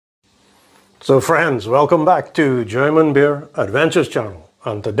So friends, welcome back to German Beer Adventures channel,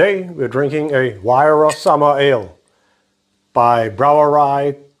 and today we're drinking a Weiherer Summer Ale by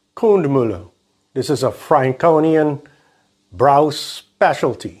BRAUEREI KUNDMÜLLER. This is a Franconian Brau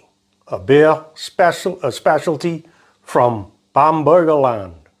specialty, a specialty from Bamberger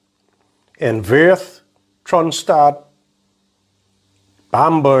land in VIERETH-TRUNSTADT,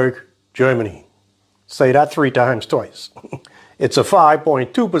 Bamberg, Germany. Say that 3 times twice. It's a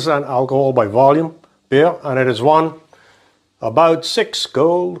 5.2% alcohol by volume beer, and it has won about 6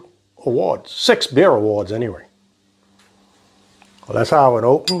 gold awards, 6 beer awards anyway. Well, let's have an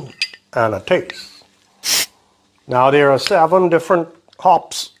open and a taste. Now there are 7 different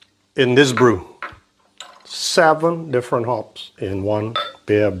hops in this brew. 7 different hops in one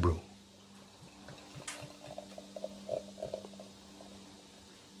beer brew.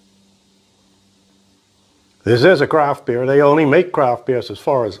 This is a craft beer. They only make craft beers as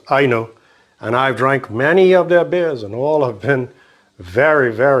far as I know. And I've drank many of their beers and all have been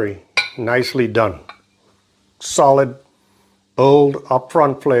very, very nicely done. Solid, bold,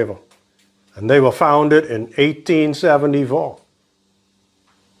 upfront flavor. And they were founded in 1874.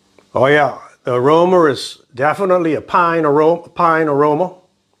 Oh yeah, the aroma is definitely a pine aroma.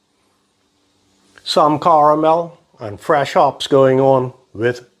 Some caramel and fresh hops going on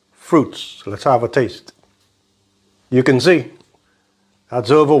with fruits. Let's have a taste. You can see that's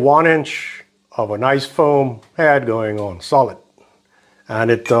over 1 inch of a nice foam head going on, solid.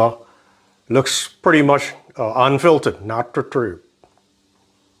 And it looks pretty much unfiltered, not retrieved.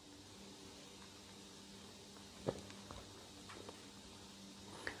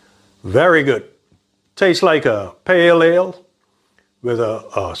 Very good. Tastes like a pale ale with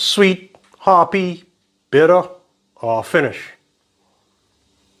a sweet, hoppy, bitter finish.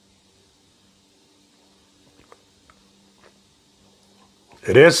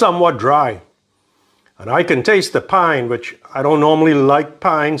 It is somewhat dry, and I can taste the pine, which I don't normally like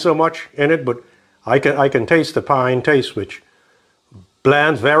pine so much in it, but I can taste the pine taste, which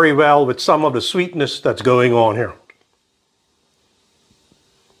blends very well with some of the sweetness that's going on here.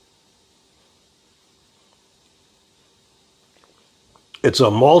 It's a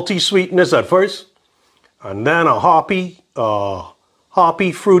malty sweetness at first, and then a hoppy,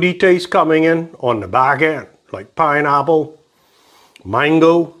 fruity taste coming in on the back end, like pineapple,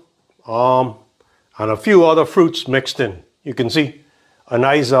 mango, and a few other fruits mixed in. You can see a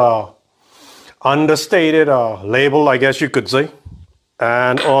nice understated label, I guess you could say.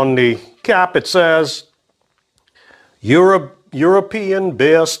 And on the cap it says European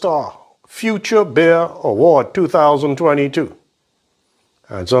Beer Star Future Beer Award 2022.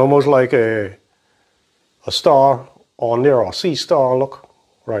 And it's almost like a star on there, a sea star look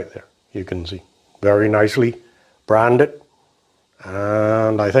right there. You can see very nicely branded.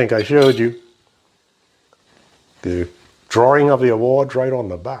 And I think I showed you the drawing of the awards right on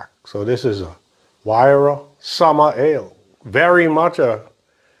the back. So this is a Weiherer Summer Ale. Very much a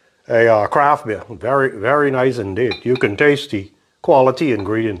craft beer. Very, very nice indeed. You can taste the quality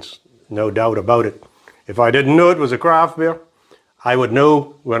ingredients, no doubt about it. If I didn't know it was a craft beer, I would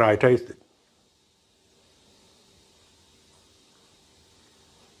know when I taste it.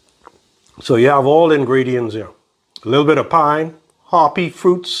 So you have all the ingredients here. A little bit of pine, hoppy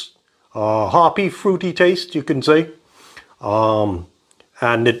fruits, hoppy fruity taste, you can say, and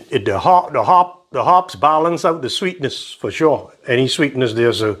the hops balance out the sweetness for sure. Any sweetness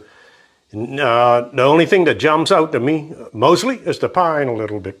there, so the only thing that jumps out to me mostly is the pine a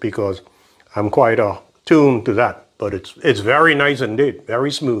little bit, because I'm quite tuned to that. But it's very nice indeed,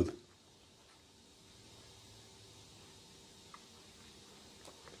 very smooth.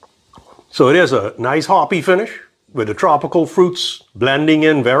 So it is a nice hoppy finish, with the tropical fruits blending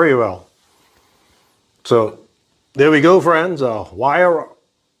in very well. So there we go, friends. Weiherer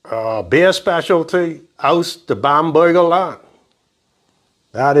beer specialty aus the Bamberger land.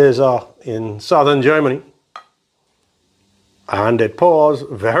 That is in southern Germany. And it pours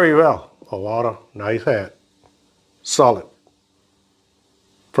very well. A lot of nice head. Solid.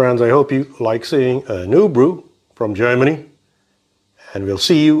 Friends, I hope you like seeing a new brew from Germany. And we'll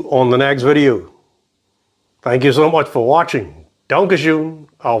see you on the next video. Thank you so much for watching. Dankeschön,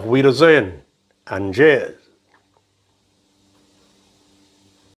 auf Wiedersehen, and cheers.